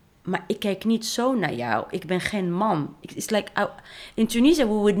maar ik kijk niet zo naar jou. Ik ben geen man. It's like, in Tunisia,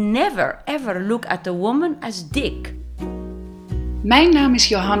 we would never, ever look at a woman as dik. Mijn naam is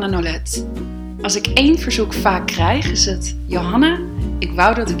Johanna Nolet. Als ik 1 verzoek vaak krijg, is het... Johanna, ik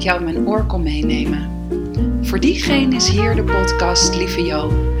wou dat ik jou in mijn oor kon meenemen. Voor diegene is hier de podcast Lieve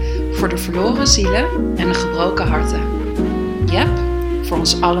Jo. Voor de verloren zielen en de gebroken harten. Yep, voor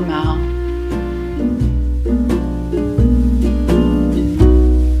ons allemaal.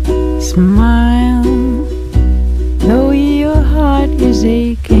 Smile, though your heart is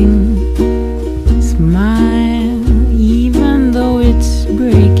aching. Smile, even though it's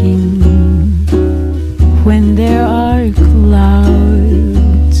breaking. When there are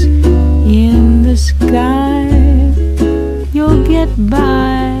clouds in the sky, you'll get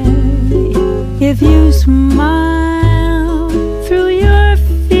by if you smile through your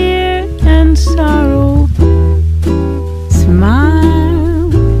fear and sorrow. Smile,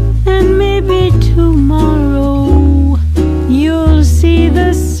 and maybe tomorrow you'll see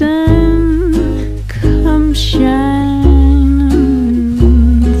the sun come shine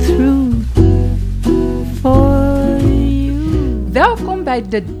through for you. Welkom bij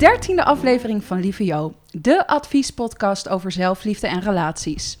de 13e aflevering van Lieve Jo, de adviespodcast over zelfliefde en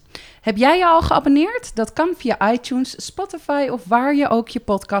relaties. Heb jij je al geabonneerd? Dat kan via iTunes, Spotify of waar je ook je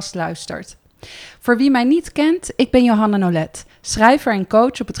podcast luistert. Voor wie mij niet kent, ik ben Johanna Nolet, schrijver en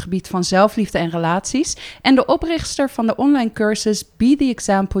coach op het gebied van zelfliefde en relaties en de oprichter van de online cursus Be the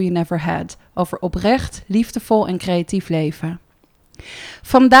Example You Never Had over oprecht, liefdevol en creatief leven.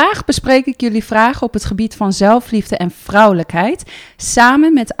 Vandaag bespreek ik jullie vragen op het gebied van zelfliefde en vrouwelijkheid,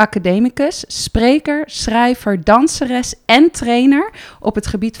 samen met academicus, spreker, schrijver, danseres en trainer op het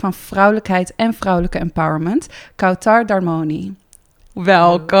gebied van vrouwelijkheid en vrouwelijke empowerment, Kaouthar Darmoni.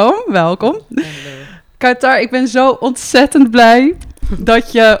 Welkom. Hallo. Kaouthar, ik ben zo ontzettend blij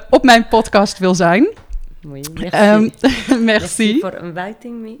dat je op mijn podcast wil zijn. Mooi, merci. Merci. For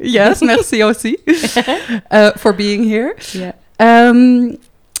inviting me. Yes, merci aussi. For being here. Yeah.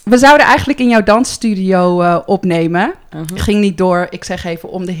 We zouden eigenlijk in jouw dansstudio opnemen. Uh-huh. Ging niet door, ik zeg even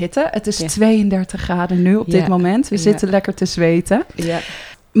om de hitte. Het is 32 graden nu op dit moment. We zitten lekker te zweten.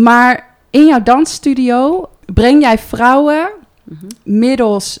 Maar in jouw dansstudio breng jij vrouwen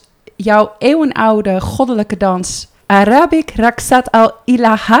middels jouw eeuwenoude goddelijke dans Arabic Raqsat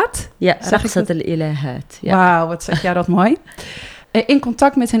al-Ilahat. Ja, Raqsat al-Ilahat. Ja. Wauw, wat zeg jij dat mooi. In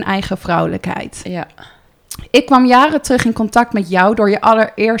contact met hun eigen vrouwelijkheid. Ja. Ik kwam jaren terug in contact met jou door je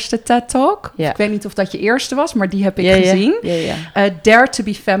allereerste TED-talk. Ja. Ik weet niet of dat je eerste was, maar die heb ik gezien. Ja. Dare to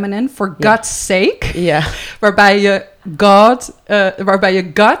be feminine, for God's sake. Ja. Waarbij je God,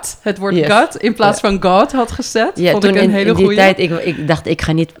 het woord God, in plaats van God had gezet. Ja, vond toen ik een hele goeie. in die tijd, ik dacht, ik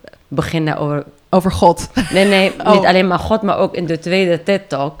ga niet beginnen over God. Nee, niet alleen maar God, maar ook in de tweede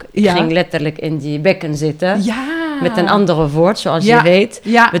TED-talk. Ik ging letterlijk in die bekken zitten. Ja. Met een andere woord, zoals je weet.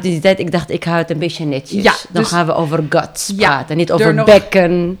 Ja. Met die tijd, ik dacht, ik hou het een beetje netjes. Ja, Dan dus, gaan we over guts praten. Niet over nog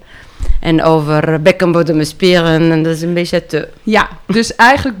bekken en over bekkenbodemspieren. En dat is een beetje te... Ja, dus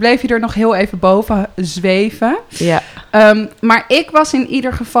eigenlijk bleef je er nog heel even boven zweven. Ja. Maar ik was in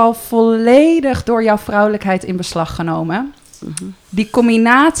ieder geval volledig door jouw vrouwelijkheid in beslag genomen. Mm-hmm. Die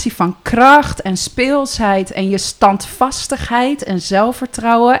combinatie van kracht en speelsheid en je standvastigheid en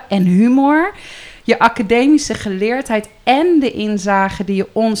zelfvertrouwen en humor, je academische geleerdheid en de inzage die je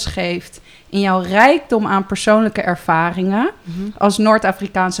ons geeft in jouw rijkdom aan persoonlijke ervaringen als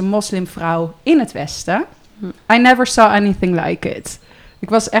Noord-Afrikaanse moslimvrouw in het Westen. I never saw anything like it. Ik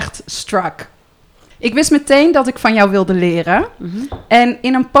was echt struck. Ik wist meteen dat ik van jou wilde leren. En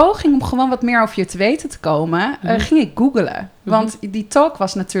in een poging om gewoon wat meer over je te weten te komen, ging ik googlen. Want die talk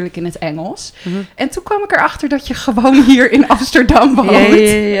was natuurlijk in het Engels. En toen kwam ik erachter dat je gewoon hier in Amsterdam woont.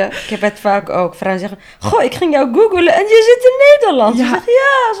 Ja. Ik heb het vaak ook. Vrouwen zeggen, goh, ik ging jou googlen en je zit in Nederland. Ja. Ik zeg,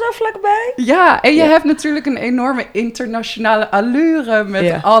 ja, zo vlakbij. Ja, en je hebt natuurlijk een enorme internationale allure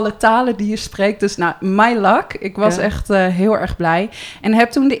met alle talen die je spreekt. Dus nou, my luck. Ik was echt heel erg blij. En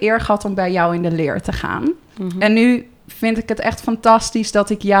heb toen de eer gehad om bij jou in de leer te gaan. En nu vind ik het echt fantastisch dat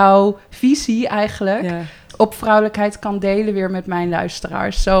ik jouw visie eigenlijk op vrouwelijkheid kan delen weer met mijn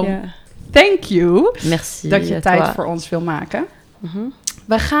luisteraars. Thank you. Merci. Dat je tijd voor ons wil maken.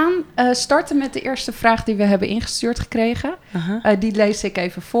 We gaan starten met de eerste vraag die we hebben ingestuurd gekregen. Die lees ik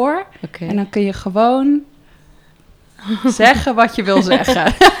even voor. Okay. En dan kun je gewoon zeggen wat je wil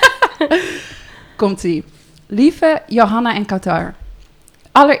zeggen. Komt-ie. Lieve Johanna en Kaouthar.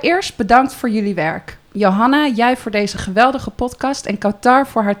 Allereerst bedankt voor jullie werk. Johanna, jij voor deze geweldige podcast en Kaouthar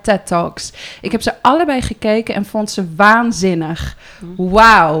voor haar TED-talks. Ik heb ze allebei gekeken en vond ze waanzinnig.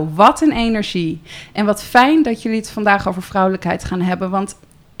 Wauw, wat een energie. En wat fijn dat jullie het vandaag over vrouwelijkheid gaan hebben, want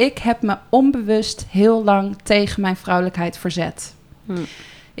ik heb me onbewust heel lang tegen mijn vrouwelijkheid verzet.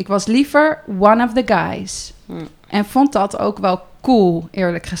 Ik was liever one of the guys. En vond dat ook wel cool,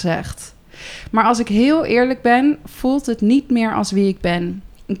 eerlijk gezegd. Maar als ik heel eerlijk ben, voelt het niet meer als wie ik ben.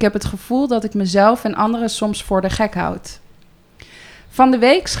 Ik heb het gevoel dat ik mezelf en anderen soms voor de gek houd. Van de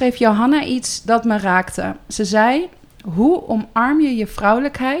week schreef Johanna iets dat me raakte. Ze zei: hoe omarm je je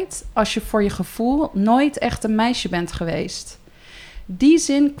vrouwelijkheid als je voor je gevoel nooit echt een meisje bent geweest? Die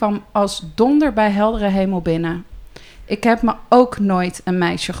zin kwam als donder bij heldere hemel binnen. Ik heb me ook nooit een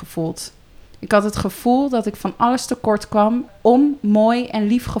meisje gevoeld. Ik had het gevoel dat ik van alles tekort kwam om mooi en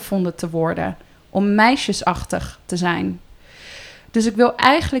lief gevonden te worden. Om meisjesachtig te zijn. Dus ik wil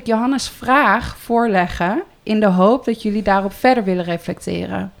eigenlijk Johanna's vraag voorleggen in de hoop dat jullie daarop verder willen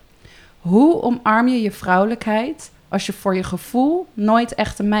reflecteren. Hoe omarm je je vrouwelijkheid als je voor je gevoel nooit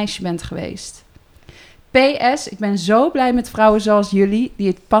echt een meisje bent geweest? PS, ik ben zo blij met vrouwen zoals jullie die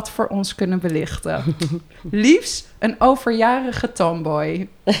het pad voor ons kunnen belichten. Liefst een overjarige tomboy.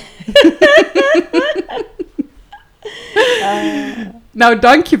 Nou,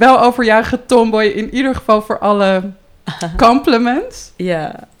 dankjewel overjarige tomboy in ieder geval voor alle compliments.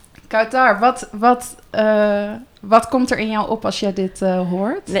 Ja. Kaouthar, wat komt er in jou op als jij dit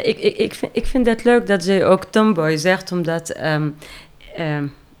hoort? Nee, ik vind het leuk dat ze ook tomboy zegt, omdat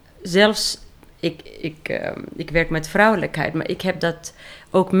zelfs ik werk met vrouwelijkheid, maar ik heb dat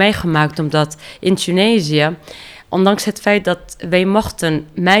ook meegemaakt, omdat in Tunesië, ondanks het feit dat wij mochten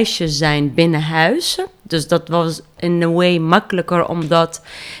meisjes zijn binnen huis, dus dat was in een way makkelijker, omdat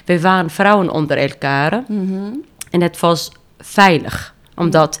wij waren vrouwen onder elkaar. En het was veilig.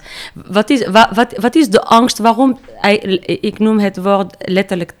 Omdat, wat is de angst? Waarom, ik noem het woord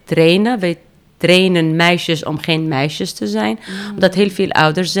letterlijk trainen. Wij trainen meisjes om geen meisjes te zijn. Omdat heel veel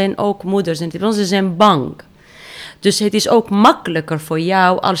ouders zijn ook moeders. En ze zijn bang. Dus het is ook makkelijker voor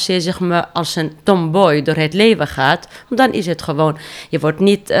jou als je zeg maar als een tomboy door het leven gaat. Dan is het gewoon, je wordt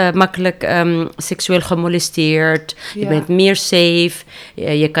niet makkelijk seksueel gemolesteerd. Je bent meer safe.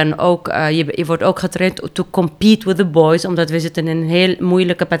 Je kan ook, je wordt ook getraind to compete with the boys. Omdat we zitten in een heel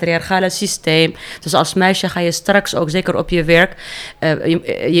moeilijke patriarchale systeem. Dus als meisje ga je straks ook, zeker op je werk,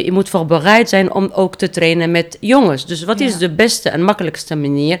 je moet voorbereid zijn om ook te trainen met jongens. Dus wat is de beste en makkelijkste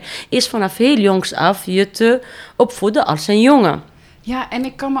manier? Is vanaf heel jongs af je te opvoeden als een jongen. Ja, en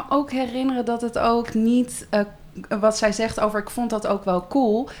ik kan me ook herinneren dat het ook niet, wat zij zegt over, ik vond dat ook wel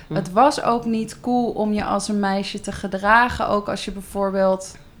cool. Het was ook niet cool om je als een meisje te gedragen. Ook als je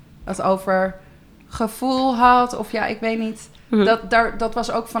bijvoorbeeld het over gevoel had. Of ja, ik weet niet. Dat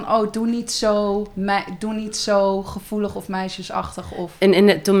was ook van, doe niet zo gevoelig of meisjesachtig. Of...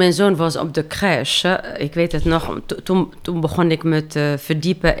 En toen mijn zoon was op de crash, ik weet het nog, toen begon ik me te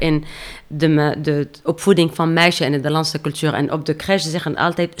verdiepen in de opvoeding van meisjes in de Nederlandse cultuur. En op de crash zeggen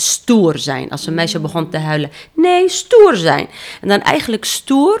altijd stoer zijn. Als een meisje begon te huilen, nee, stoer zijn. En dan eigenlijk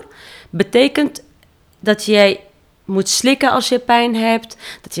stoer betekent dat jij moet slikken als je pijn hebt,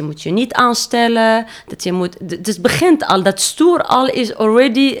 dat je moet je niet aanstellen, dat je moet... Dus het begint al, dat stoer al is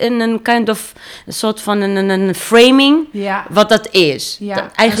already in een kind of, een soort van een framing, wat dat is. Ja,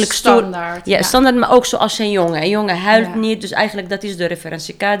 dat eigenlijk standaard. Stoer, standaard, maar ook zoals een jongen. Een jongen huilt niet, dus eigenlijk dat is de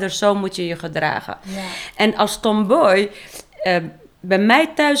referentiekader, zo moet je je gedragen. Ja. En als tomboy... bij mij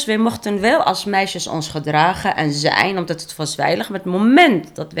thuis, wij mochten wel als meisjes ons gedragen en zijn, omdat het was veilig. Maar het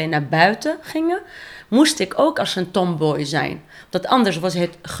moment dat wij naar buiten gingen, moest ik ook als een tomboy zijn. Want anders was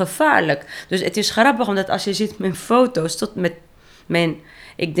het gevaarlijk. Dus het is grappig, omdat als je ziet mijn foto's tot mijn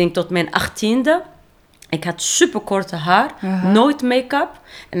 18e. Ik had superkorte haar, nooit make-up.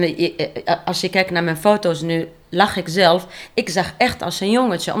 En als je kijkt naar mijn foto's nu, lach ik zelf. Ik zag echt als een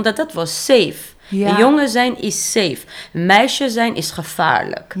jongetje, omdat dat was safe. Ja. Een jongen zijn is safe. Een meisje zijn is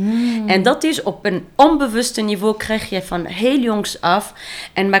gevaarlijk. En dat is op een onbewuste niveau krijg je van heel jongs af.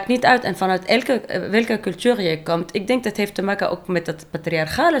 En maakt niet uit. En vanuit welke cultuur je komt. Ik denk dat heeft te maken ook met het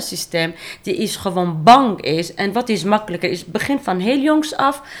patriarchale systeem. Die is gewoon bang is. En wat is makkelijker is begin van heel jongs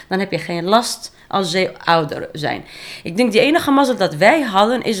af. Dan heb je geen last als ze ouder zijn. Ik denk die enige mazzel dat wij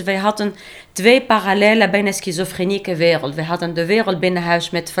hadden is wij hadden 2 parallele, bijna schizofrenieke wereld. We hadden de wereld binnen huis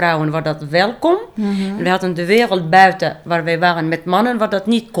met vrouwen waar dat wel kon. En we hadden de wereld buiten waar wij waren met mannen waar dat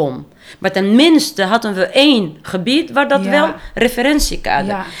niet kon. Maar tenminste hadden we 1 gebied waar dat wel referentiekader.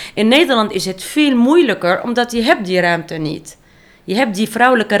 Ja. In Nederland is het veel moeilijker omdat je hebt die ruimte niet. Je hebt die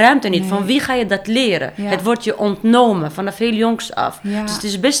vrouwelijke ruimte niet. Nee. Van wie ga je dat leren? Ja. Het wordt je ontnomen vanaf heel jongs af. Ja. Dus het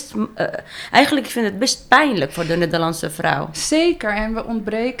is best... eigenlijk vind ik het best pijnlijk voor de Nederlandse vrouw. Zeker. En we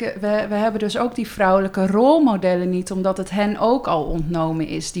ontbreken... We hebben dus ook die vrouwelijke rolmodellen niet. Omdat het hen ook al ontnomen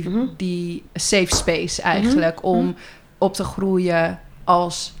is. Die safe space eigenlijk. Om op te groeien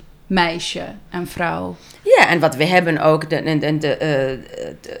als meisje en vrouw. Ja, en wat we hebben ook, de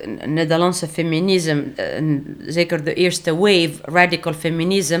Nederlandse feminisme, zeker de eerste wave, radical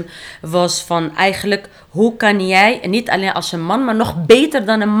feminism, was van eigenlijk, hoe kan jij, niet alleen als een man, maar nog beter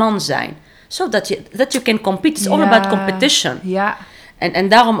dan een man zijn? Zodat you can compete. It's all about competition. Ja. En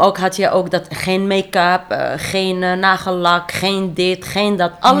daarom ook had je ook dat geen make-up, geen nagellak, geen dit, geen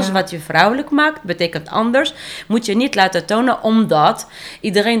dat. Alles wat je vrouwelijk maakt, betekent anders. Moet je niet laten tonen, omdat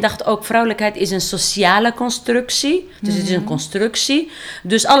iedereen dacht ook, vrouwelijkheid is een sociale constructie. Dus het is een constructie.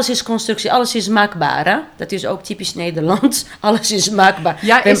 Dus alles is constructie, alles is maakbaar. Hè? Dat is ook typisch Nederlands. Alles is maakbaar.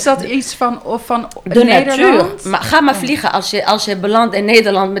 Ja, is dat iets van de Nederland? natuur. Maar ga maar vliegen. Als je belandt in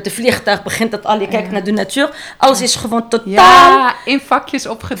Nederland met de vliegtuig, begint dat al. Je kijkt naar de natuur. Alles is gewoon totaal... Ja, in vakjes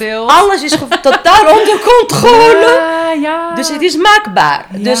opgedeeld. Alles is totaal onder controle. Ja. Dus het is maakbaar.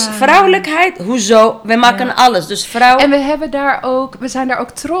 Ja. Dus vrouwelijkheid, hoezo? We maken alles. Dus vrouw... En we zijn daar ook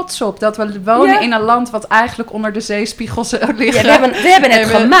trots op dat we wonen in een land wat eigenlijk onder de zeespiegel liggen. Ja, we hebben het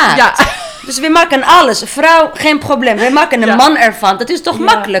gemaakt. Ja. Dus we maken alles. Vrouw, geen probleem. We maken een man ervan. Dat is toch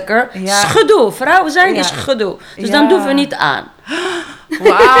makkelijker? Ja. Is gedoe. Vrouw zijn is gedoe. Dus dan doen we niet aan.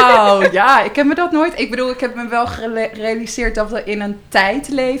 Wauw, ja, ik heb me dat nooit... Ik bedoel, ik heb me wel gerealiseerd dat we in een tijd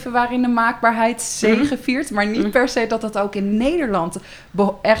leven waarin de maakbaarheid zegeviert, maar niet per se dat dat ook in Nederland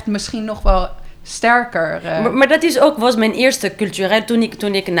echt misschien nog wel sterker... Maar dat is ook, was mijn eerste cultureel,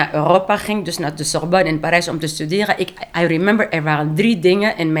 toen ik naar Europa ging, dus naar de Sorbonne in Parijs om te studeren. I remember, er waren 3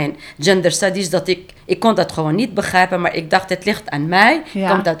 dingen in mijn gender studies dat ik kon dat gewoon niet begrijpen, maar ik dacht, het ligt aan mij. Ja.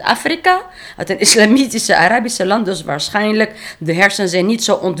 Komt uit Afrika, uit een islamitische Arabische land, dus waarschijnlijk de hersenen zijn niet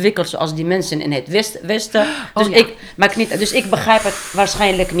zo ontwikkeld zoals die mensen in het Westen. Dus ik begrijp het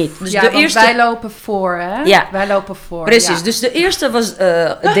waarschijnlijk niet. Dus ja, de want eerste... wij lopen voor, hè? Ja. Wij lopen voor. Precies, ja. dus de eerste was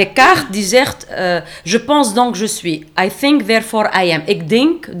Descartes die zegt, je pense donc je suis, I think therefore I am. Ik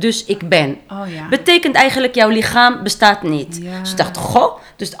denk, dus ik ben. Oh, ja. Betekent eigenlijk, jouw lichaam bestaat niet. Ja. Dus ik dacht, goh,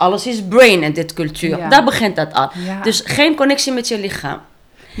 dus alles is brain in dit cultuur. Ja. Daar begint dat al. Ja. Dus geen connectie met je lichaam.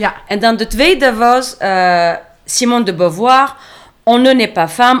 Ja. En dan de tweede was Simone de Beauvoir, on ne naît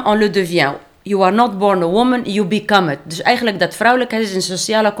pas femme, on le devient. You are not born a woman, you become it. Dus eigenlijk dat vrouwelijkheid is een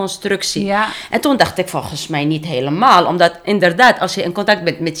sociale constructie. Ja. En toen dacht ik volgens mij niet helemaal. Omdat inderdaad, als je in contact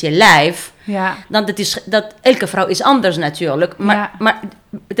bent met je lijf, Ja. dan dat elke vrouw is anders natuurlijk. Maar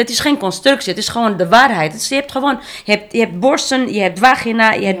dat is geen constructie, het is gewoon de waarheid. Dus je hebt gewoon, je hebt borsten, je hebt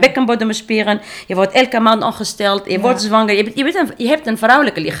vagina, je hebt bekkenbodemspieren. Je wordt elke maand ongesteld, je wordt zwanger. Je hebt een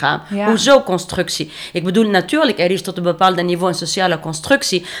vrouwelijke lichaam. Ja. Hoezo constructie? Ik bedoel, natuurlijk, er is tot een bepaald niveau een sociale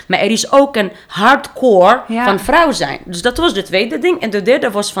constructie. Maar er is ook een hardcore van vrouw zijn. Dus dat was de tweede ding. En de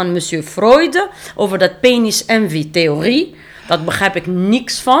derde was van monsieur Freud, over dat penis-envy-theorie. Dat begrijp ik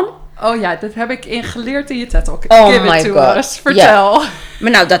niks van. Oh ja, dat heb ik geleerd in je TED-talk. Oh Give my it to God. us. Vertel. Ja.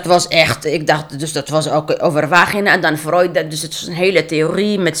 Maar nou, dat was echt, ik dacht, dus dat was ook over vagina en dan Freud, dus het was een hele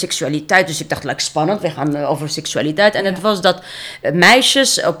theorie met seksualiteit. Dus ik dacht, like, spannend, we gaan over seksualiteit. En het was dat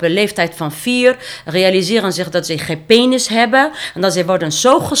meisjes op een leeftijd van 4 realiseren zich dat ze geen penis hebben. En dat ze worden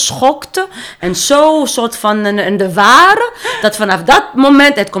zo geschokt en zo soort van in de ware, dat vanaf dat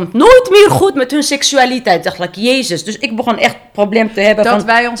moment, het komt nooit meer goed met hun seksualiteit. Ik dacht, like, Jezus. Dus ik begon echt een probleem te hebben. Dat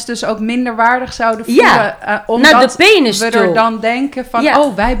wij ons dus ook minder waardig zouden voelen. Omdat naar de penis we toe. er dan denken van,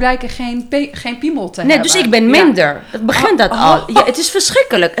 oh, wij blijken geen piemel te hebben. Nee, dus ik ben minder. Dat begint dat al. Ja, het is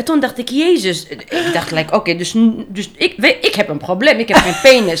verschrikkelijk. En toen dacht ik, Jezus. Ik dacht, like, oké, dus ik heb een probleem. Ik heb geen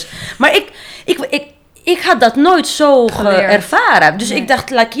penis. Maar ik had dat nooit zo ervaren. Dus ik dacht,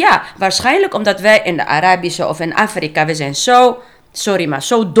 like, ja, waarschijnlijk omdat wij in de Arabische of in Afrika, we zijn zo... Sorry, maar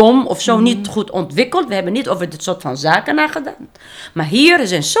zo dom of zo niet goed ontwikkeld. We hebben niet over dit soort van zaken nagedacht. Maar hier, we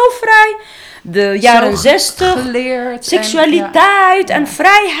zijn zo vrij. De jaren 60, geleerd seksualiteit en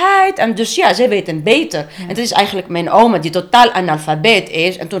vrijheid. En dus ja, zij weten beter. En het is eigenlijk mijn oma die totaal analfabeet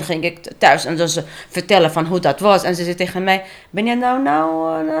is. En toen ging ik thuis en ze vertellen van hoe dat was. En ze zei tegen mij, ben je nou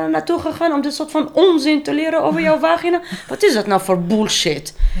naartoe gegaan om dit soort van onzin te leren over jouw vagina? Wat is dat nou voor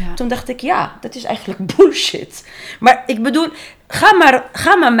bullshit? Ja. Toen dacht ik, ja, dat is eigenlijk bullshit. Maar ik bedoel,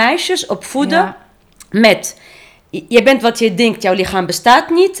 ga maar meisjes opvoeden met... Je bent wat je denkt, jouw lichaam bestaat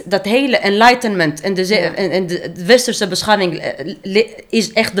niet. Dat hele enlightenment en de Westerse beschaving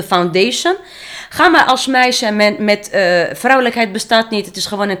is echt de foundation. Ga maar als meisje met vrouwelijkheid bestaat niet. Het is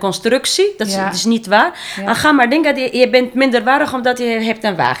gewoon een constructie. Dat is niet waar. Ja. En ga maar denken, je bent minderwaardig omdat je hebt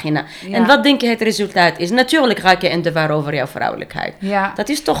een vagina. Ja. En wat denk je het resultaat is? Natuurlijk raak je in de war over jouw vrouwelijkheid. Ja. Dat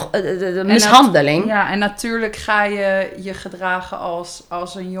is toch de mishandeling. En natuurlijk ga je gedragen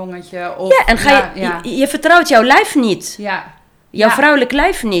als een jongetje. Of, en je vertrouwt jouw lijf niet. Ja. Jouw vrouwelijk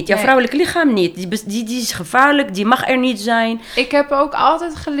lijf niet. Jouw vrouwelijk lichaam niet. Die is gevaarlijk. Die mag er niet zijn. Ik heb ook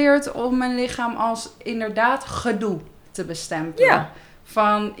altijd geleerd om mijn lichaam als inderdaad gedoe te bestempelen. Ja.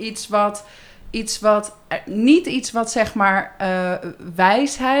 Van niet iets wat zeg maar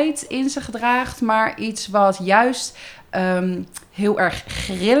wijsheid in zich draagt, maar iets wat juist heel erg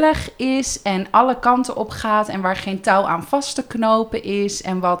grillig is en alle kanten op gaat en waar geen touw aan vast te knopen is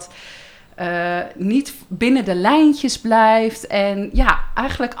en wat niet binnen de lijntjes blijft. En ja,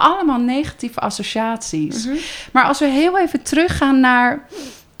 eigenlijk allemaal negatieve associaties. Mm-hmm. Maar als we heel even teruggaan naar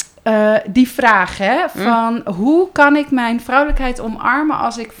die vraag, hè, van hoe kan ik mijn vrouwelijkheid omarmen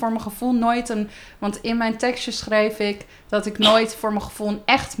als ik voor mijn gevoel nooit want in mijn tekstje schreef ik dat ik nooit voor mijn gevoel een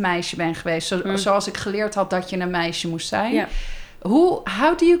echt meisje ben geweest. Zoals ik geleerd had dat je een meisje moest zijn. Ja.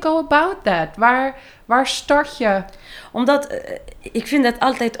 How do you go about that? Waar start je? Omdat, ik vind dat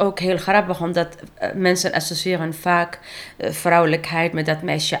altijd ook heel grappig, omdat mensen associëren vaak vrouwelijkheid met dat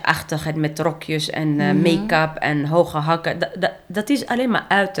meisjeachtig en met rokjes en make-up en hoge hakken. Dat is alleen maar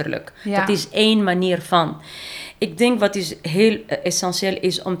uiterlijk. Ja. Dat is één manier van. Ik denk wat is heel essentieel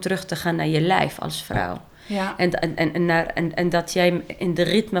is om terug te gaan naar je lijf als vrouw. Ja. En dat jij in de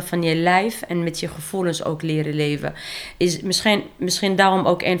ritme van je lijf en met je gevoelens ook leren leven. Is misschien daarom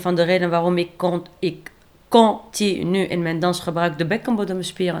ook een van de redenen waarom ik continu in mijn dans gebruik de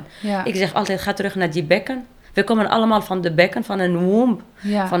bekkenbodemspieren. Ja. Ik zeg altijd, ga terug naar die bekken. We komen allemaal van de bekken, van een womb,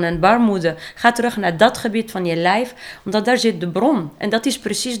 van een baarmoeder. Ga terug naar dat gebied van je lijf, omdat daar zit de bron. En dat is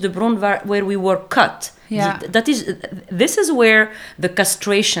precies de bron where we were cut. Ja. This is where the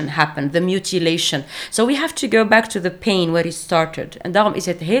castration happened, the mutilation. So we have to go back to the pain where it started. En daarom is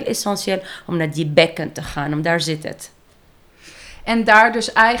het heel essentieel om naar die bekken te gaan, om daar zit het. En daar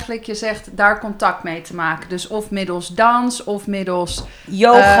dus eigenlijk, je zegt, daar contact mee te maken. Dus of middels dans, of middels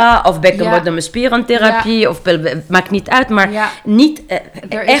yoga, of bekkenbodemspierentherapie, of maakt niet uit, maar niet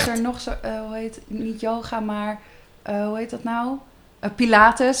er echt. Is er nog zo, hoe heet niet yoga, maar hoe heet dat nou?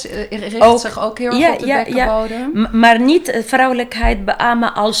 Pilates richt zich ook heel erg op de bekkenbodem. Ja. Maar niet vrouwelijkheid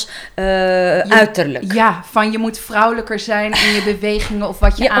beamen als uiterlijk. Ja, van je moet vrouwelijker zijn in je bewegingen of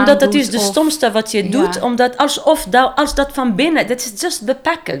wat je aandoet. Omdat dat is de stomste wat je doet. Omdat als dat van binnen, dat is just the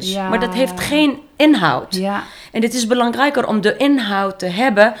package. Ja. Maar dat heeft geen inhoud. Ja. En het is belangrijker om de inhoud te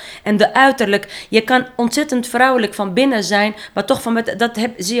hebben en de uiterlijk. Je kan ontzettend vrouwelijk van binnen zijn, maar toch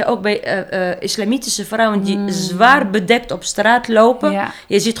zie je ook bij islamitische vrouwen die zwaar bedekt op straat lopen. Ja.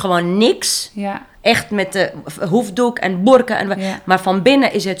 Je ziet gewoon niks. Ja. Echt met de hoefdoek en burka. Maar van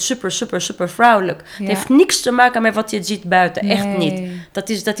binnen is het super, super, super vrouwelijk. Ja. Het heeft niks te maken met wat je ziet buiten. Nee. Echt niet.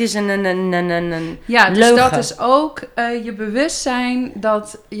 Dat is een ja, dus leugen. dat is ook je bewustzijn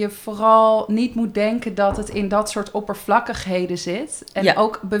dat je vooral niet moet denken dat het in dat soort oppervlakkigheden zit. En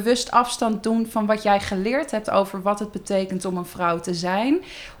ook bewust afstand doen van wat jij geleerd hebt over wat het betekent om een vrouw te zijn.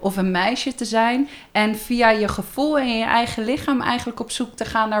 Of een meisje te zijn. En via je gevoel en je eigen lichaam eigenlijk op zoek te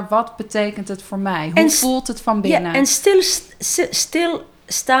gaan naar wat betekent het voor mij. Hoe voelt het van binnen? Ja, en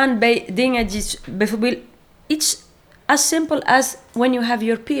stilstaan bij dingen die bijvoorbeeld iets as simple as when you have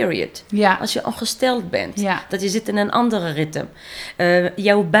your period. Ja. Als je ongesteld bent. Ja. Dat je zit in een andere ritme.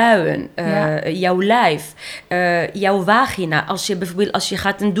 Jouw buien, jouw lijf, jouw vagina. Als je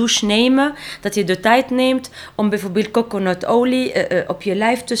gaat een douche nemen, dat je de tijd neemt om bijvoorbeeld coconutolie op je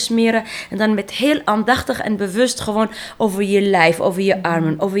lijf te smeren. En dan met heel aandachtig en bewust gewoon over je lijf, over je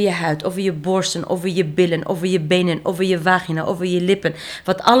armen, over je huid, over je borsten, over je billen, over je benen, over je vagina, over je lippen.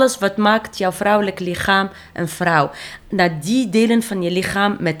 Alles wat maakt jouw vrouwelijk lichaam een vrouw. Naar die delen van je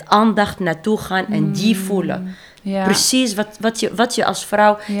lichaam met aandacht naartoe gaan en die voelen. Ja. Precies wat je als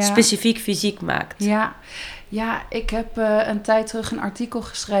vrouw specifiek fysiek maakt. Ja, ik heb een tijd terug een artikel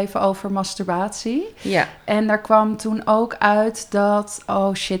geschreven over masturbatie. Ja. En daar kwam toen ook uit dat,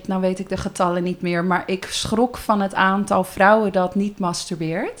 nou weet ik de getallen niet meer, maar ik schrok van het aantal vrouwen dat niet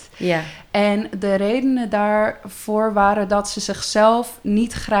masturbeert. Ja. En de redenen daarvoor waren dat ze zichzelf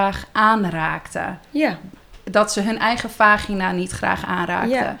niet graag aanraakten. Ja. Dat ze hun eigen vagina niet graag aanraakten.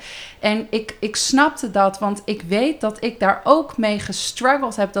 Ja. En ik snapte dat, want ik weet dat ik daar ook mee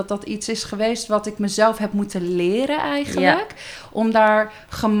gestruggeld heb. Dat iets is geweest wat ik mezelf heb moeten leren eigenlijk. Ja. Om daar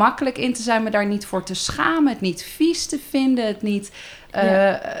gemakkelijk in te zijn, me daar niet voor te schamen. Het niet vies te vinden, het niet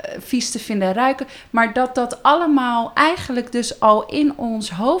vies te vinden ruiken. Maar dat allemaal eigenlijk dus al in ons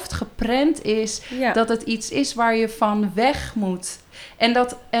hoofd geprent is. Ja. Dat het iets is waar je van weg moet.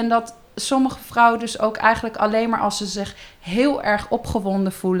 En dat sommige vrouwen dus ook eigenlijk alleen maar als ze zich heel erg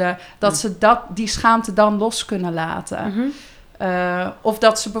opgewonden voelen, dat ze die schaamte dan los kunnen laten. Mm-hmm. Of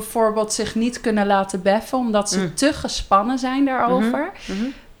dat ze bijvoorbeeld zich niet kunnen laten beffen, omdat ze te gespannen zijn daarover.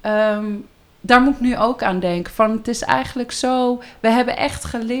 Mm-hmm. daar moet ik nu ook aan denken. Van, het is eigenlijk zo... We hebben echt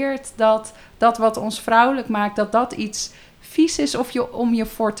geleerd dat wat ons vrouwelijk maakt... dat iets vies is om je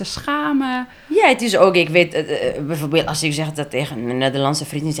voor te schamen. Ja, het is ook... Ik weet bijvoorbeeld als ik zeg dat tegen een Nederlandse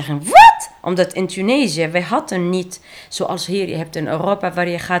vriend... die zeggen, wat? Omdat in Tunesië, wij hadden niet... Zoals hier, je hebt in Europa... waar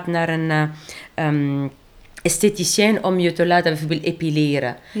je gaat naar een... estheticien om je te laten bijvoorbeeld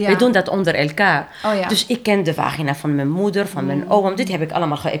epileren. Ja. Wij doen dat onder elkaar. Oh, ja. Dus ik ken de vagina van mijn moeder, van mijn oom. Dit heb ik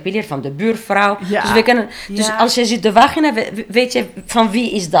allemaal geëpileerd van de buurvrouw. Ja. Dus, we kennen, dus Ja. als je ziet de vagina, weet je van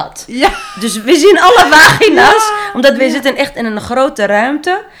wie is dat. Ja. Dus we zien alle vagina's, Ja. omdat we zitten echt in een grote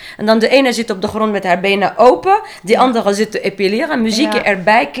ruimte. En dan de ene zit op de grond met haar benen open. Die andere zit te epileren, muziekje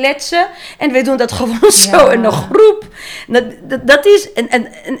erbij kletsen. En wij doen dat gewoon zo in een groep. Dat is...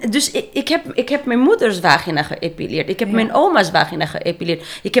 Dus ik heb mijn moeders vagina geëpileerd. Ik heb mijn oma's vagina geëpileerd.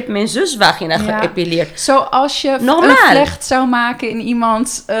 Ik heb mijn zus vagina geëpileerd. Zoals je Normaal. een vlecht zou maken in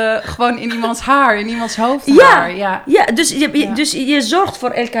iemands... gewoon in iemands haar, in iemands hoofdhaar. Ja. Dus je zorgt voor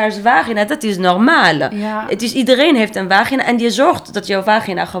elkaars vagina. Dat is normaal. Ja. Het is, iedereen heeft een vagina. En je zorgt dat jouw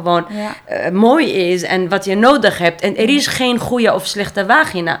vagina gewoon mooi is. En wat je nodig hebt. En er is geen goede of slechte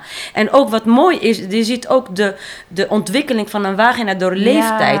vagina. En ook wat mooi is. Je ziet ook de ontwikkeling van een vagina door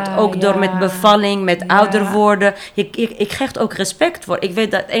leeftijd. Ook door met bevalling, met ouder worden. Ik krijg er ook respect voor. Ik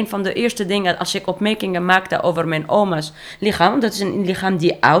weet dat een van de eerste dingen, als ik opmerkingen maakte over mijn oma's lichaam, dat is een lichaam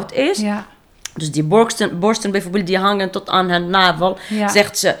die oud is. Ja. Dus die borsten bijvoorbeeld, die hangen tot aan haar navel. Ja.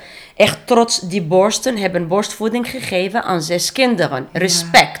 Zegt ze, echt trots, die borsten hebben borstvoeding gegeven aan 6 kinderen.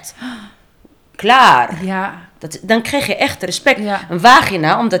 Respect. Klaar. Ja. Dan krijg je echt respect. Ja. Een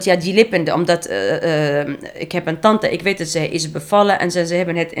vagina, omdat die lippen... Omdat ik heb een tante, ik weet dat zij is bevallen. En ze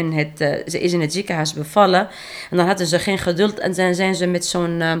is in het ziekenhuis bevallen. En dan hadden ze geen geduld. En dan zijn ze met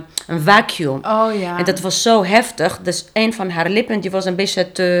zo'n een vacuüm. Oh ja. En dat was zo heftig. Dus een van haar lippen, die was een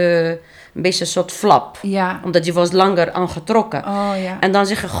beetje een soort flap. Ja. Omdat die was langer aangetrokken. Oh ja. En dan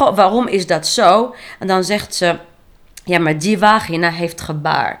zeg je, goh, waarom is dat zo? En dan zegt ze... Ja, maar die vagina heeft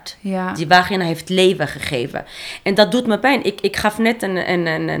gebaard. Ja. Die vagina heeft leven gegeven. En dat doet me pijn. Ik gaf net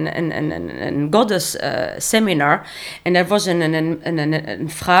een goddess seminar. En er was een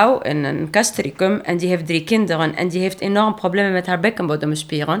vrouw, een castricum. En die heeft 3 kinderen. En die heeft enorm problemen met haar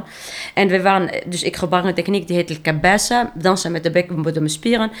bekkenbodemspieren. En dus ik gebruik een techniek die heet kabasa. Dansen met de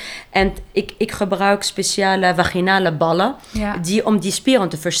bekkenbodemspieren. En ik gebruik speciale vaginale ballen. Ja. Om die spieren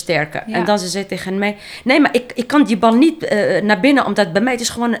te versterken. Ja. En dan ze zei tegen mij... Nee, maar ik kan die bal niet naar binnen, omdat bij mij het is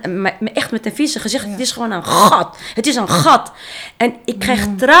gewoon echt met een vieze gezicht, het is gewoon een gat. Het is een gat. En ik krijg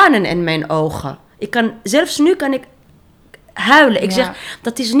tranen in mijn ogen. Zelfs nu kan ik huilen. Ik zeg,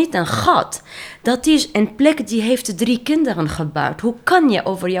 dat is niet een gat. Dat is een plek die heeft 3 kinderen gebaard. Hoe kan je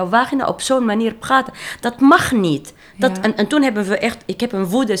over jouw vagina op zo'n manier praten? Dat mag niet. En toen hebben we echt, ik heb een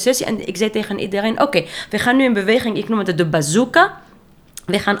woede-sessie en ik zei tegen iedereen, oké, we gaan nu in beweging, ik noem het de bazooka.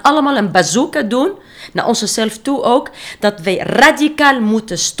 We gaan allemaal een bazooka doen, naar onszelf toe ook, dat wij radicaal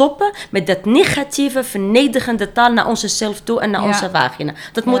moeten stoppen met dat negatieve, vernederende taal naar onszelf toe en naar onze vagina.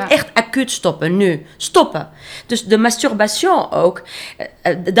 Dat moet echt acuut stoppen, nu. Stoppen. Dus de masturbation ook.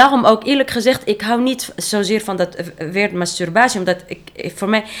 Daarom ook eerlijk gezegd, ik hou niet zozeer van dat woord masturbatie, omdat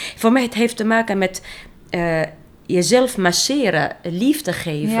voor mij het heeft te maken met... jezelf masseren, liefde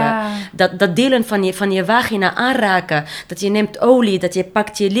geven. Ja. Dat delen van je vagina aanraken. Dat je neemt olie, dat je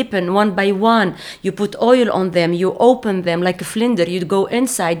pakt je lippen one by one. You put oil on them, you open them like a vlinder. You go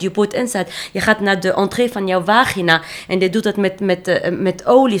inside, you put inside. Je gaat naar de entree van jouw vagina en je doet dat met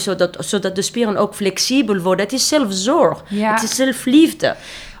olie, zodat de spieren ook flexibel worden. Het is zelfzorg. Ja. Het is zelfliefde.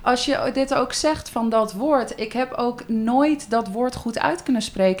 Als je dit ook zegt van dat woord... Ik heb ook nooit dat woord goed uit kunnen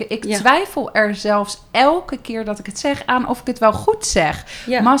spreken. Ik twijfel er zelfs elke keer dat ik het zeg aan of ik het wel goed zeg.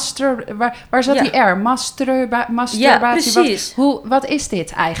 Ja. Waar zat die R? Masturbatie. Ja, precies. Wat is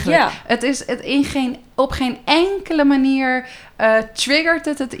dit eigenlijk? Ja. Het is op geen enkele manier triggert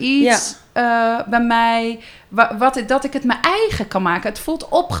het iets bij mij... dat ik het mijn eigen kan maken. Het voelt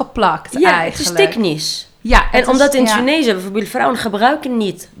opgeplakt eigenlijk. Het is technisch. Ja, en omdat in Tunesië bijvoorbeeld vrouwen gebruiken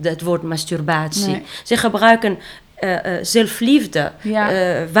niet het woord masturbatie. Nee. Ze gebruiken zelfliefde,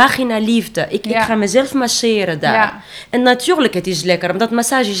 vaginaliefde. Ik ga mezelf masseren daar. Ja. En natuurlijk, het is lekker, omdat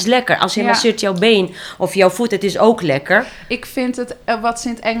massage is lekker. Als je masseert jouw been of jouw voet, het is ook lekker. Ik vind het, wat ze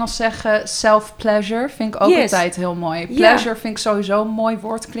in het Engels zeggen, self-pleasure, vind ik ook altijd heel mooi. Pleasure vind ik sowieso een mooi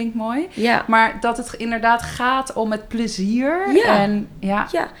woord, klinkt mooi. Ja. Maar dat het inderdaad gaat om het plezier. Ja.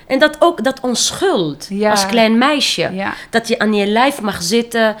 En dat ook dat onschuld als klein meisje. Ja. Dat je aan je lijf mag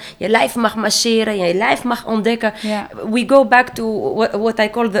zitten, je lijf mag masseren, je lijf mag ontdekken. Ja. We go back to what I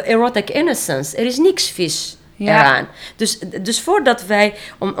call the erotic innocence. Er is niks vies eraan. Dus voordat wij,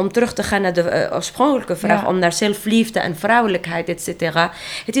 om terug te gaan naar de oorspronkelijke vraag, om naar zelfliefde en vrouwelijkheid, et cetera.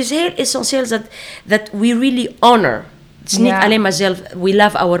 Het is heel essentieel dat we really honor. Het is niet alleen maar we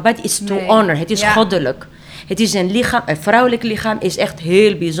love our body, it's to honor. Het is goddelijk. Het is een lichaam, een vrouwelijk lichaam is echt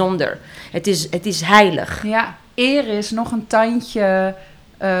heel bijzonder. Het is heilig. Ja, eer is nog een tandje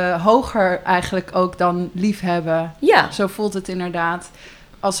hoger eigenlijk ook dan liefhebben. Ja. Zo voelt het inderdaad.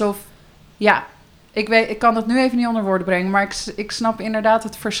 Alsof, ik kan het nu even niet onder woorden brengen, maar ik snap inderdaad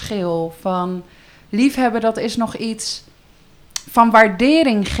het verschil van liefhebben, dat is nog iets van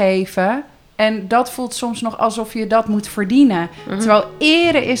waardering geven. En dat voelt soms nog alsof je dat moet verdienen. Mm-hmm. Terwijl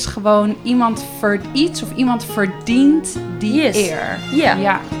eren is gewoon iemand verdient die eer. Yeah.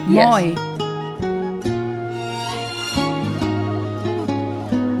 Ja, mooi.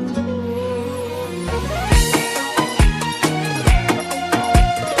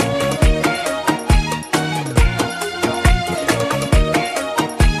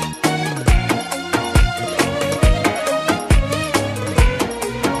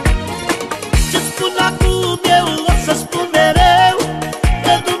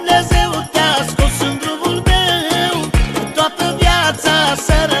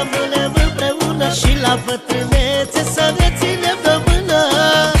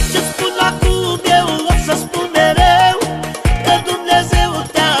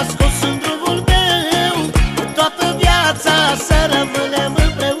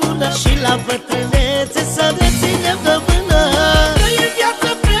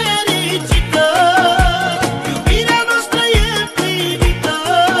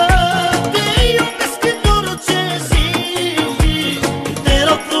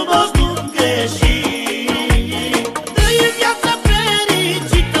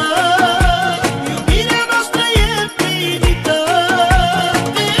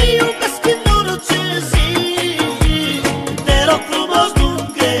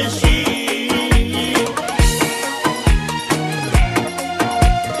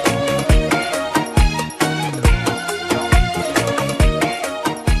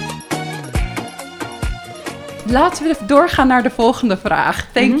 Laten we doorgaan naar de volgende vraag.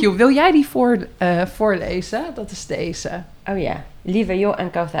 Thank you. Wil jij die voorlezen? Dat is deze. Oh ja. Lieve Jo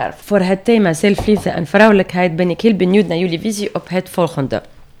en Kaouthar. Voor het thema zelfliefde en vrouwelijkheid ben ik heel benieuwd naar jullie visie op het volgende.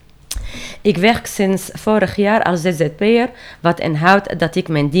 Ik werk sinds vorig jaar als ZZP'er, wat inhoudt dat ik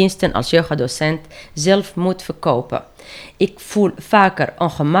mijn diensten als yogadocent zelf moet verkopen. Ik voel vaker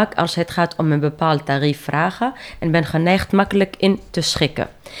ongemak als het gaat om een bepaald tarief vragen en ben geneigd makkelijk in te schikken.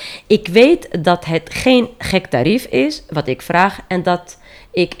 Ik weet dat het geen gek tarief is wat ik vraag en dat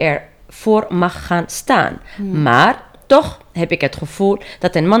ik ervoor mag gaan staan. Maar toch heb ik het gevoel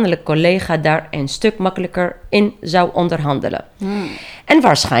dat een mannelijk collega daar een stuk makkelijker in zou onderhandelen. En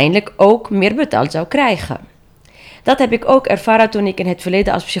waarschijnlijk ook meer betaald zou krijgen. Dat heb ik ook ervaren toen ik in het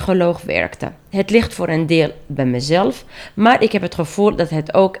verleden als psycholoog werkte. Het ligt voor een deel bij mezelf, maar ik heb het gevoel dat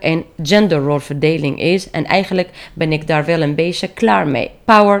het ook een genderrolverdeling is. En eigenlijk ben ik daar wel een beetje klaar mee.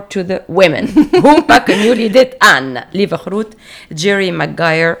 Power to the women. Hoe pakken jullie dit aan? Lieve groet, Jerry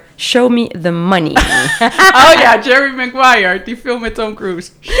Maguire. Show me the money. Oh ja, Jerry Maguire, die film met Tom Cruise.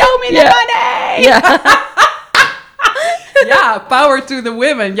 Show me the money! Ja. Ja, power to the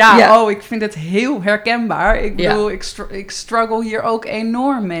women. Ja, ik vind het heel herkenbaar. Ik bedoel, ik struggle hier ook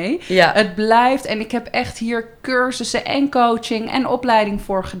enorm mee. Ja. Het blijft, en ik heb echt hier cursussen en coaching en opleiding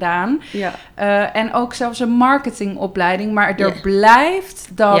voor gedaan. Ja. En ook zelfs een marketingopleiding. Maar er blijft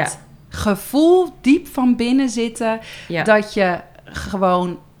dat gevoel diep van binnen zitten dat je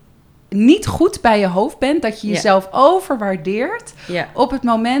gewoon niet goed bij je hoofd bent, dat je jezelf overwaardeert op het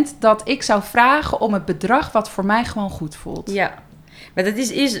moment dat ik zou vragen om het bedrag wat voor mij gewoon goed voelt. Ja, maar dat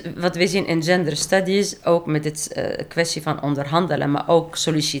is wat we zien in gender studies, ook met het kwestie van onderhandelen, maar ook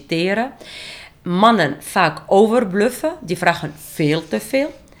solliciteren. Mannen vaak overbluffen, die vragen veel te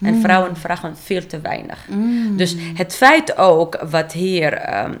veel. En vrouwen vragen veel te weinig. Dus het feit ook wat hier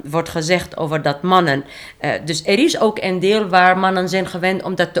wordt gezegd over dat mannen... dus er is ook een deel waar mannen zijn gewend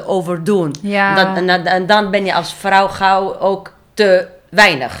om dat te overdoen. Ja. En dan ben je als vrouw gauw ook te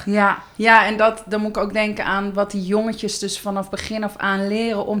weinig. Ja, en dan moet ik ook denken aan wat die jongetjes dus vanaf begin af aan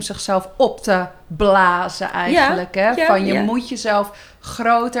leren om zichzelf op te blazen eigenlijk. Moet jezelf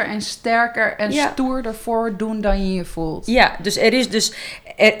groter en sterker en stoerder voor doen dan je je voelt. Ja, dus er is dus...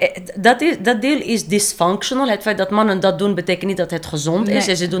 Dat deel is dysfunctional. Het feit dat mannen dat doen, betekent niet dat het gezond is.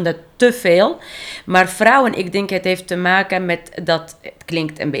 En ze doen dat te veel. Maar vrouwen, ik denk het heeft te maken met dat... Het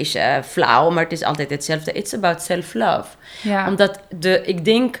klinkt een beetje flauw, maar het is altijd hetzelfde. It's about self-love. Ja. Omdat ik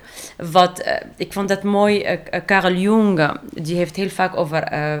denk ik vond dat mooi, Carl Jung, die heeft heel vaak over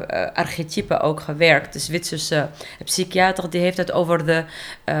archetypen ook gewerkt. De Zwitserse psychiater, die heeft het over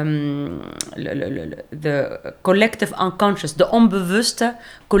de collective unconscious, de onbewuste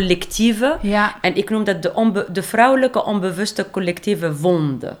collectieve. Ja. En ik noem dat de vrouwelijke onbewuste collectieve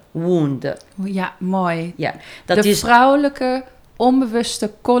wonden. Ja, mooi. Ja, de vrouwelijke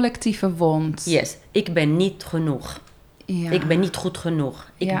onbewuste collectieve wond. Yes, ik ben niet genoeg. Ja. Ik ben niet goed genoeg.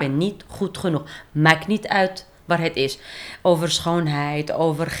 Ik ben niet goed genoeg. Maakt niet uit waar het is. Over schoonheid,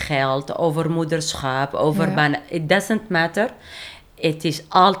 over geld, over moederschap, over banen. It doesn't matter. Het is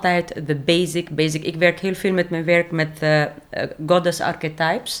altijd de basic. Ik werk heel veel met mijn werk met goddess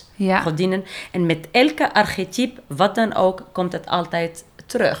archetypes, godinnen. En met elke archetype, wat dan ook, komt het altijd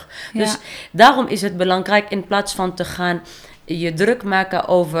terug. Ja. Dus daarom is het belangrijk, in plaats van te gaan je druk maken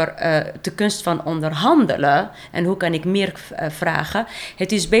over de kunst van onderhandelen en hoe kan ik meer vragen.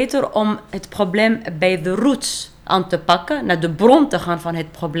 Het is beter om het probleem bij de roots aan te pakken, naar de bron te gaan van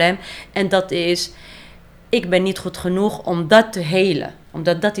het probleem. En dat is, ik ben niet goed genoeg om dat te helen.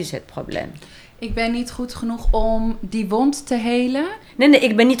 Omdat dat is het probleem. Ik ben niet goed genoeg om die wond te helen? Nee,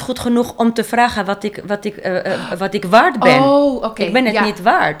 ik ben niet goed genoeg om te vragen wat ik waard ben. Oh, oké. Ik ben het niet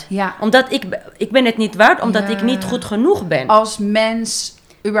waard. Ja. Omdat ik ben het niet waard, omdat ik niet goed genoeg ben. Als mens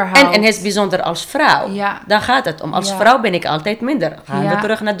überhaupt. En het bijzonder als vrouw. Ja. Daar gaat het om. Als vrouw ben ik altijd minder. Gaan we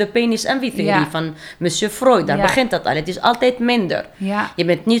terug naar de penis-envy-theorie van Monsieur Freud. Daar begint dat al. Het is altijd minder. Ja. Je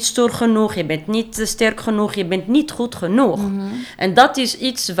bent niet stoer genoeg, je bent niet sterk genoeg, je bent niet goed genoeg. Mm-hmm. En dat is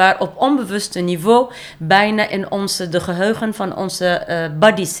iets waar op onbewuste niveau bijna in de geheugen van onze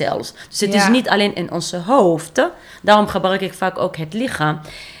body cells. Dus het is niet alleen in onze hoofd. Daarom gebruik ik vaak ook het lichaam.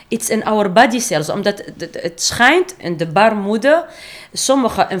 It's in our body cells, omdat het schijnt in de baarmoeder,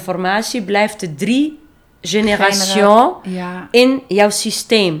 sommige informatie blijft 3 generaties in jouw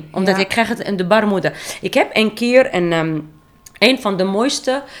systeem. Omdat je krijgt het in de baarmoeder. Ik heb een keer een van de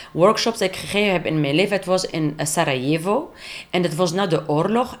mooiste workshops die ik gegeven heb in mijn leven. Het was in Sarajevo. En het was na de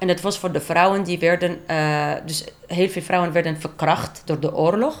oorlog. En het was voor de vrouwen die werden... dus heel veel vrouwen werden verkracht door de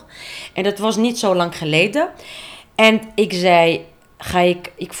oorlog. En dat was niet zo lang geleden. En ik zei...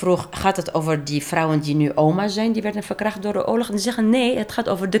 Ik vroeg, gaat het over die vrouwen die nu oma zijn, die werden verkracht door de oorlog? En die zeggen, nee, het gaat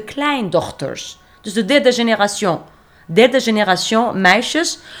over de kleindochters. Dus de derde generatie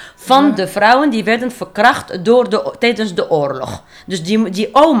meisjes van de vrouwen die werden verkracht tijdens de oorlog. Dus die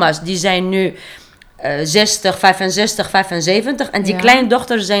oma's, die zijn nu 60, 65, 75 en die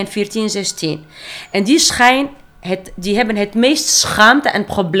kleindochters zijn 14, 16. En die hebben het meest schaamte en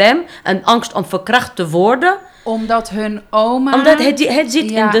probleem en angst om verkracht te worden... Omdat hun oma... Omdat het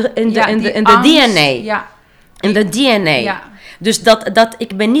zit in de DNA. Ja. In de DNA. Ja. Dus dat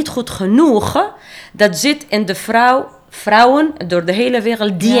ik ben niet goed genoeg, dat zit in de vrouwen door de hele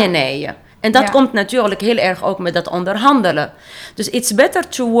wereld DNA. Ja. En dat komt natuurlijk heel erg ook met dat onderhandelen. Dus it's better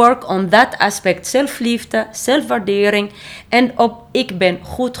to work on that aspect. Zelfliefde, zelfwaardering. En op ik ben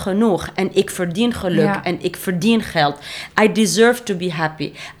goed genoeg. En ik verdien geluk. En ik verdien geld. I deserve to be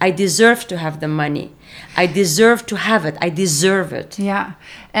happy. I deserve to have the money. I deserve to have it. I deserve it. Ja,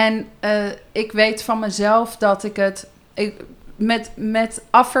 en ik weet van mezelf dat met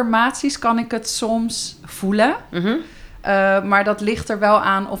affirmaties kan ik het soms voelen. Mm-hmm. Maar dat ligt er wel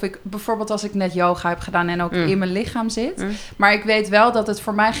aan of ik... Bijvoorbeeld als ik net yoga heb gedaan en ook in mijn lichaam zit. Maar ik weet wel dat het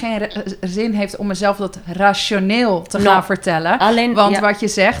voor mij geen zin heeft om mezelf dat rationeel te gaan vertellen. Want wat je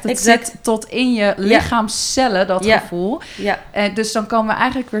zegt, het zit tot in je lichaamscellen, dat gevoel. Ja. Dus dan komen we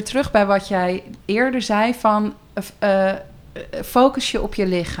eigenlijk weer terug bij wat jij eerder zei van... focus je op je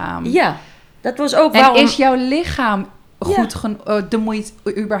lichaam. Ja, dat was ook waarom... En is jouw lichaam... goed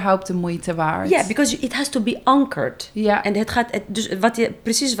überhaupt de moeite waard. Ja, because it has to be anchored. Ja. En het gaat, dus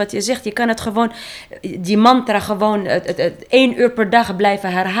precies wat je zegt, je kan het gewoon, die mantra gewoon 1 uur per dag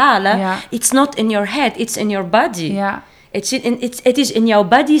blijven herhalen. Ja. It's not in your head, it's in your body. Ja. It is in jouw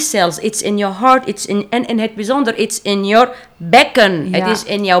body cells, it's in your heart, en in het bijzonder, it's in your bekken. Ja. Het is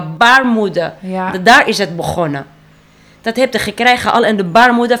in jouw baarmoeder. Ja. Daar is het begonnen. Dat heb je gekregen al in de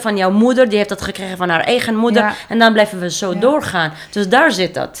baarmoeder van jouw moeder. Die heeft dat gekregen van haar eigen moeder. Ja. En dan blijven we zo doorgaan. Dus daar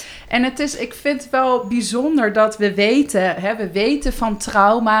zit dat. En ik vind het wel bijzonder dat we weten van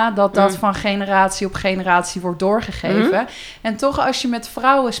trauma, dat van generatie op generatie wordt doorgegeven. En toch als je met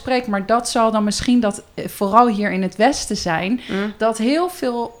vrouwen spreekt, maar dat zal dan misschien dat vooral hier in het Westen zijn, dat heel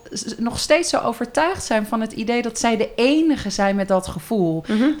veel nog steeds zo overtuigd zijn van het idee dat zij de enige zijn met dat gevoel.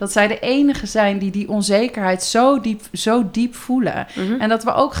 Dat zij de enige zijn die onzekerheid zo diep voelen. En dat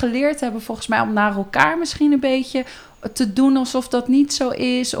we ook geleerd hebben volgens mij om naar elkaar misschien een beetje te doen alsof dat niet zo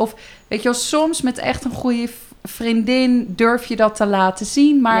is. Of weet je wel, soms met echt een goede vriendin durf je dat te laten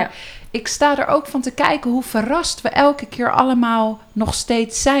zien. Maar ik sta er ook van te kijken hoe verrast we elke keer allemaal nog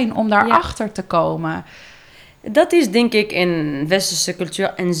steeds zijn om daarachter te komen. Dat is denk ik in Westerse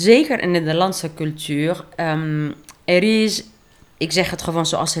cultuur en zeker in de Nederlandse cultuur. Er is, ik zeg het gewoon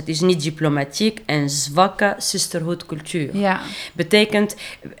zoals het is, niet diplomatiek en zwakke sisterhood cultuur. Ja. Betekent,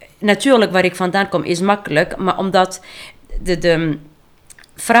 natuurlijk waar ik vandaan kom is makkelijk, maar omdat de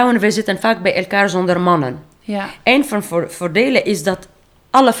vrouwen, we zitten vaak bij elkaar zonder mannen. Ja. Een van voordelen is dat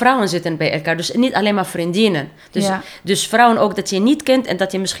alle vrouwen zitten bij elkaar, dus niet alleen maar vriendinnen. Dus vrouwen ook dat je niet kent en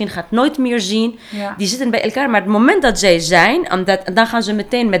dat je misschien gaat nooit meer zien. Ja. Die zitten bij elkaar, maar het moment dat zij zijn, dan gaan ze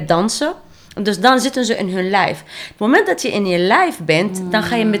meteen met dansen. Dus dan zitten ze in hun lijf. Het moment dat je in je lijf bent, dan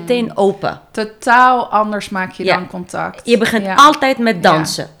ga je meteen open. Totaal anders maak je dan contact. Je begint altijd met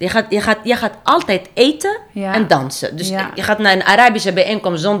dansen. Ja. Je gaat altijd eten en dansen. Dus je gaat naar een Arabische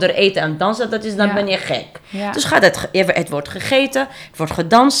bijeenkomst zonder eten en dansen, dan ben je gek. Ja. Dus het wordt gegeten, het wordt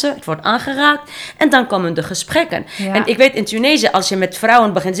gedansen, het wordt aangeraakt. En dan komen de gesprekken. Ja. En ik weet in Tunesië, als je met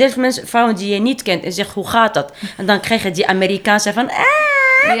vrouwen begint, zelfs vrouwen die je niet kent, en zegt hoe gaat dat? En dan krijg je die Amerikaanse van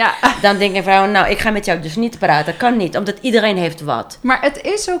ja. Dan denken vrouwen, nou, ik ga met jou dus niet praten. Kan niet, omdat iedereen heeft wat. Maar het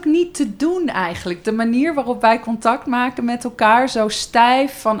is ook niet te doen eigenlijk. De manier waarop wij contact maken met elkaar, zo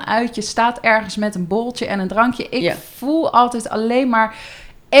stijf vanuit, je staat ergens met een bolletje en een drankje. Ik voel altijd alleen maar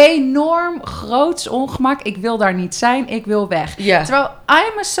enorm groots ongemak. Ik wil daar niet zijn, ik wil weg. Ja. Terwijl,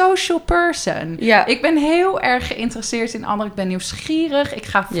 I'm a social person. Ja. Ik ben heel erg geïnteresseerd in anderen. Ik ben nieuwsgierig. Ik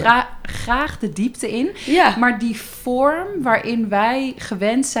ga graag de diepte in. Ja. Maar die vorm waarin wij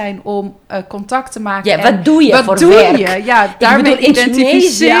gewend zijn om contact te maken. Ja, wat doe je voor werk? Ja, daarmee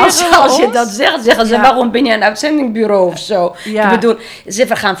identificeren. Als je dat zegt, zeggen ze, waarom ben je een uitzendingbureau of zo? Ja. Ik bedoel,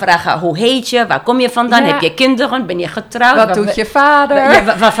 ze gaan vragen, hoe heet je? Waar kom je vandaan? Heb je kinderen? Ben je getrouwd? Wat doet je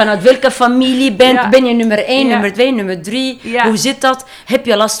vader? Vanuit welke familie bent? Ben je nummer 1, nummer 2, nummer 3? Ja. Hoe zit dat? Heb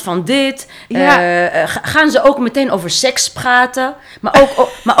je last van dit? Gaan ze ook meteen over seks praten?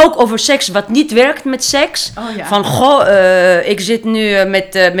 Maar ook over seks wat niet werkt met seks. Oh, ja. Van, ik zit nu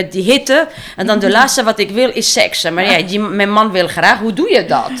met die hitte. En dan de laatste wat ik wil is seks. Maar mijn man wil graag. Hoe doe je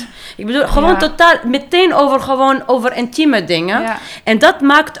dat? Ik bedoel, gewoon totaal meteen over intieme dingen. Ja. En dat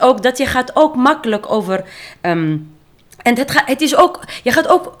maakt ook dat je gaat ook makkelijk over. En het is ook, je gaat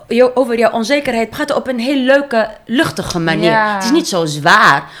ook over jouw onzekerheid praten op een heel leuke, luchtige manier. Ja. Het is niet zo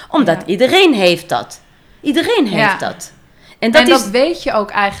zwaar, omdat iedereen heeft dat. Iedereen heeft dat. En dat weet je ook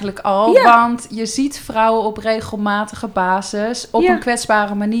eigenlijk al, want je ziet vrouwen op regelmatige basis op een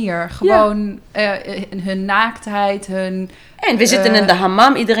kwetsbare manier. Gewoon hun naaktheid, hun. En we zitten in de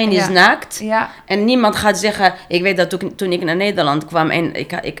hammam, iedereen is naakt. Ja. En niemand gaat zeggen, ik weet dat toen ik naar Nederland kwam, en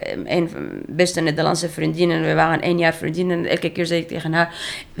een beste Nederlandse vriendin, en we waren 1 jaar vriendinnen, en elke keer zei ik tegen haar,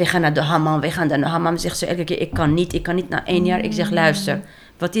 we gaan naar de hammam, zegt ze elke keer, ik kan niet na 1 jaar. Ik zeg, luister,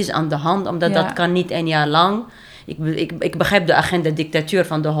 wat is aan de hand? Omdat dat kan niet 1 jaar lang. Ik begrijp de agenda-dictatuur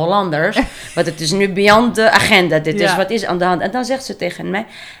van de Hollanders, maar het is nu beyond de agenda. Dit is wat is aan de hand. En dan zegt ze tegen mij,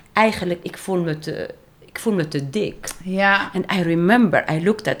 eigenlijk, ik voel me te dik. Ja. And I remember, I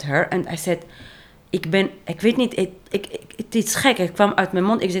looked at her and I said, ik weet niet, het is gek. Het kwam uit mijn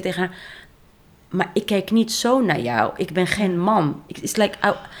mond. Ik zei tegen haar, maar ik kijk niet zo naar jou. Ik ben geen man. It's like,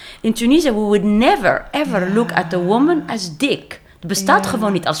 in Tunisia, we would never, ever look at a woman as dik. Het bestaat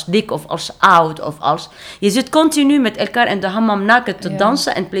gewoon niet als dik of als oud of als. Je zit continu met elkaar in de hammam naakt te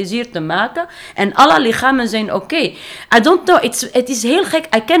dansen en plezier te maken. En alle lichamen zijn oké. I don't know, het is heel gek.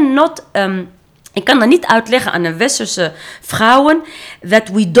 Ik kan dat niet uitleggen aan de Westerse vrouwen, that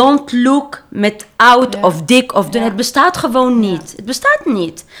we don't look met oud of dik of dun. Het bestaat gewoon niet. Ja. Het bestaat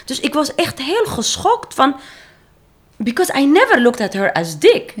niet. Dus ik was echt heel geschokt van, because I never looked at her as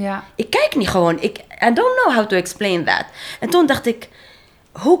dik. Ja. Ik kijk niet gewoon. I don't know how to explain that. En toen dacht ik,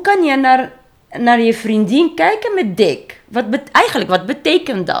 hoe kan je naar je vriendin kijken met dik? Wat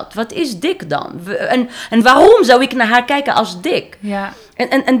betekent dat? Wat is dik dan? En waarom zou ik naar haar kijken als dik? Ja.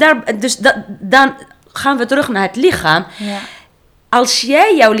 Dan gaan we terug naar het lichaam. Ja. Als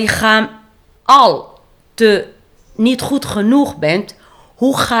jij jouw lichaam al te niet goed genoeg bent,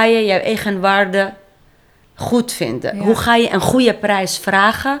 hoe ga je jouw eigen waarde goed vinden? Ja. Hoe ga je een goede prijs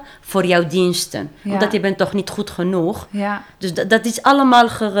vragen voor jouw diensten? Ja. Omdat je bent toch niet goed genoeg. Ja. Dus dat is allemaal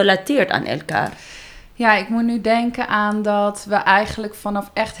gerelateerd aan elkaar. Ja, ik moet nu denken aan dat we eigenlijk vanaf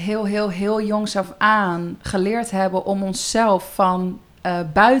echt heel jongs af aan geleerd hebben om onszelf van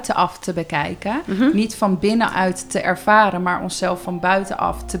buitenaf te bekijken. Niet van binnenuit te ervaren, maar onszelf van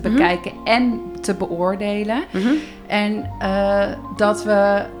buitenaf te bekijken en te beoordelen. En dat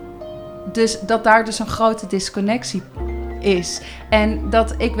daar dus een grote disconnectie is. En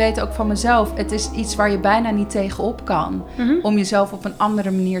dat ik weet ook van mezelf, het is iets waar je bijna niet tegenop kan. Om jezelf op een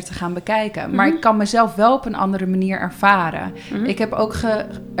andere manier te gaan bekijken. Maar ik kan mezelf wel op een andere manier ervaren. Ik heb ook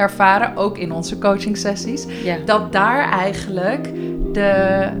ervaren, ook in onze coaching sessies, dat daar eigenlijk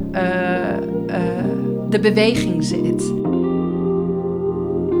de beweging zit.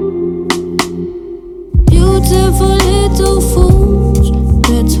 Beautiful little fools,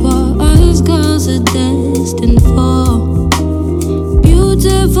 that's what us girls are destined for.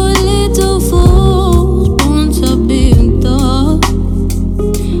 Beautiful little fools, born to be adored.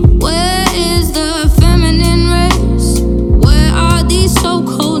 Where is the feminine race? Where are these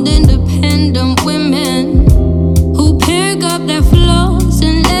so-called independent women who pick up their flaws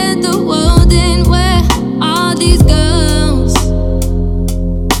and let the world in? Where are these girls?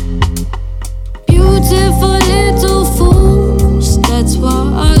 Beautiful little fools, that's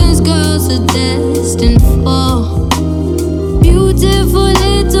what us girls are destined for. Beautiful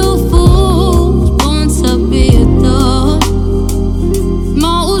little fools, born to be adored.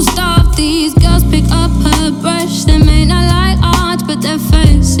 Most of these girls pick up a brush. They may not like art, but their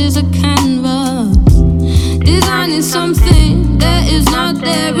face is a canvas. Designing something that is not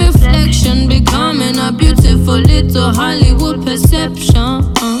their reflection, becoming a beautiful little Hollywood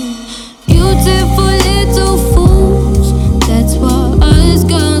perception. Beautiful little fools, that's what us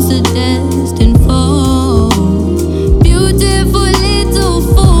girls are destined for. Beautiful little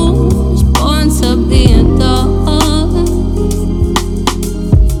fools, born to be adored.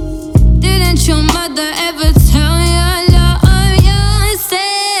 Didn't your mother ever tell you love yourself?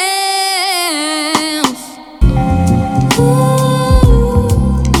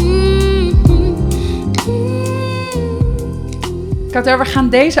 Kaouthar, we gaan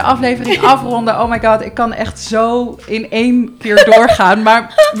deze aflevering afronden. Oh my god, ik kan echt zo in 1 keer doorgaan.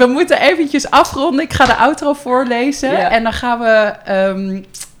 Maar we moeten eventjes afronden. Ik ga de outro voorlezen. Ja. En dan gaan we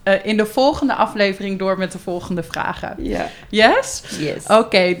in de volgende aflevering door met de volgende vragen. Ja. Yes? Yes.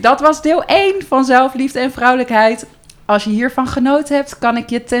 Oké, dat was deel 1 van Zelfliefde en Vrouwelijkheid. Als je hiervan genoten hebt, kan ik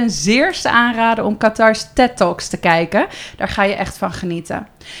je ten zeerste aanraden om Kaouthar's TED Talks te kijken. Daar ga je echt van genieten.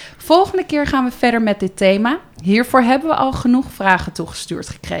 Volgende keer gaan we verder met dit thema. Hiervoor hebben we al genoeg vragen toegestuurd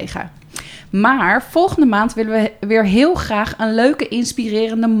gekregen. Maar volgende maand willen we weer heel graag een leuke,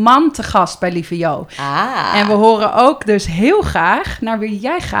 inspirerende man te gast bij Lieve Jo. En we horen ook dus heel graag naar wie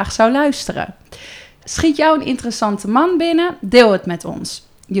jij graag zou luisteren. Schiet jou een interessante man binnen? Deel het met ons.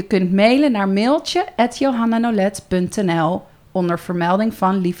 Je kunt mailen naar mailtje@johannanolet.nl onder vermelding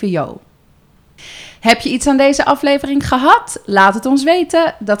van Lieve Jo. Heb je iets aan deze aflevering gehad? Laat het ons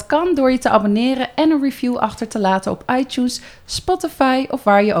weten. Dat kan door je te abonneren en een review achter te laten op iTunes, Spotify of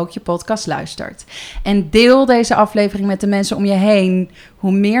waar je ook je podcast luistert. En deel deze aflevering met de mensen om je heen.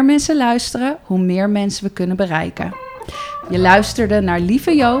 Hoe meer mensen luisteren, hoe meer mensen we kunnen bereiken. Je luisterde naar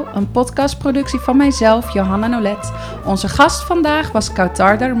Lieve Jo, een podcastproductie van mijzelf, Johanna Nolet. Onze gast vandaag was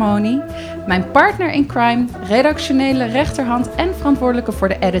Kaouthar Darmoni. Mijn partner in crime, redactionele rechterhand en verantwoordelijke voor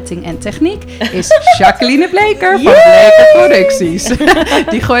de editing en techniek is Jacqueline Bleker van Bleker Producties.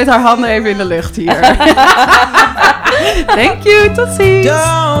 Die gooit haar handen even in de lucht hier. Thank you, tot ziens.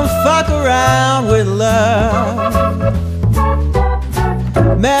 Don't fuck around with love.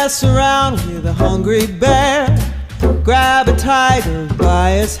 Mess around with a hungry bear. Grab a tiger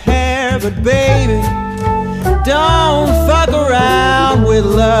by his hair. But baby, don't fuck around with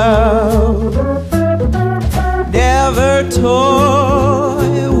love. Never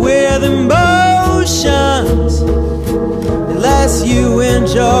toy with emotions unless you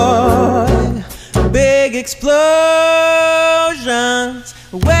enjoy big explosions.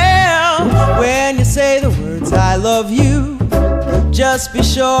 Well, when you say the words I love you, just be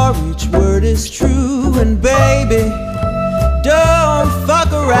sure each word is true. And baby, don't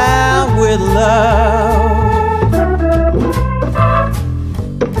fuck around with love.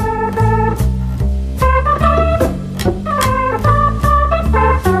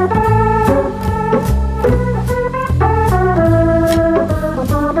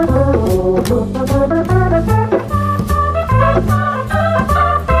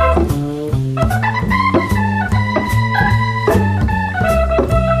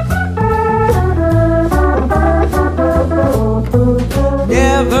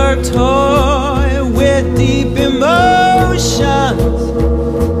 a toy with deep emotions,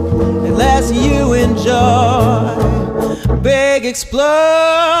 unless you enjoy big explosions.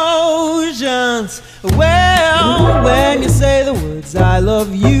 Well, when you say the words I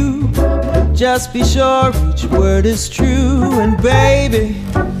love you, just be sure each word is true. And baby,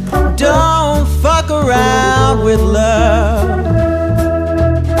 don't fuck around with love.